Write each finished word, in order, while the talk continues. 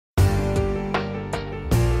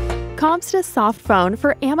Comstice Softphone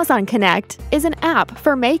for Amazon Connect is an app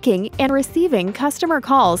for making and receiving customer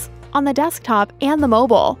calls on the desktop and the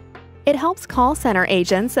mobile. It helps call center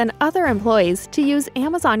agents and other employees to use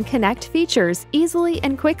Amazon Connect features easily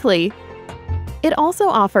and quickly. It also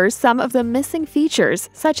offers some of the missing features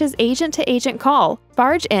such as agent-to-agent call,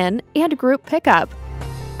 barge in, and group pickup.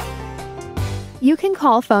 You can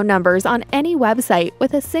call phone numbers on any website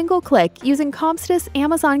with a single click using Comstice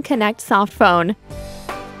Amazon Connect Softphone.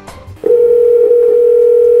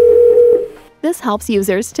 This helps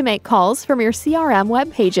users to make calls from your CRM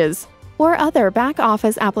web pages or other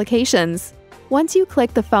back-office applications. Once you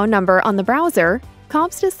click the phone number on the browser,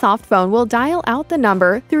 Comstice Softphone will dial out the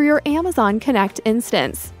number through your Amazon Connect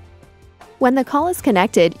instance. When the call is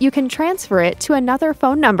connected, you can transfer it to another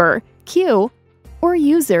phone number, queue, or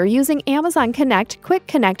user using Amazon Connect Quick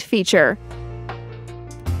Connect feature.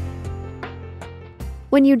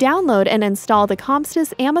 When you download and install the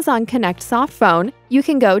Comstice Amazon Connect Softphone, you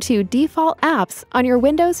can go to Default Apps on your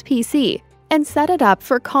Windows PC and set it up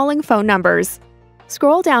for calling phone numbers.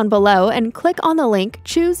 Scroll down below and click on the link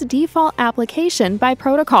Choose Default Application by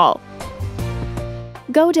Protocol.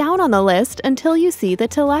 Go down on the list until you see the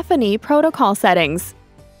Telephony Protocol settings.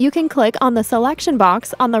 You can click on the selection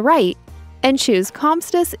box on the right and choose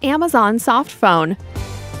Comstice Amazon Softphone.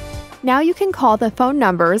 Now you can call the phone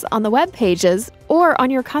numbers on the web pages or on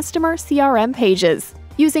your customer CRM pages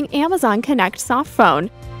using Amazon Connect Softphone.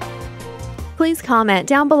 Please comment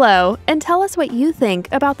down below and tell us what you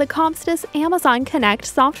think about the Comstice Amazon Connect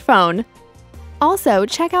Softphone. Also,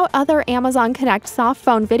 check out other Amazon Connect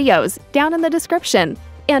Softphone videos down in the description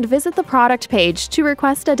and visit the product page to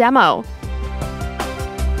request a demo.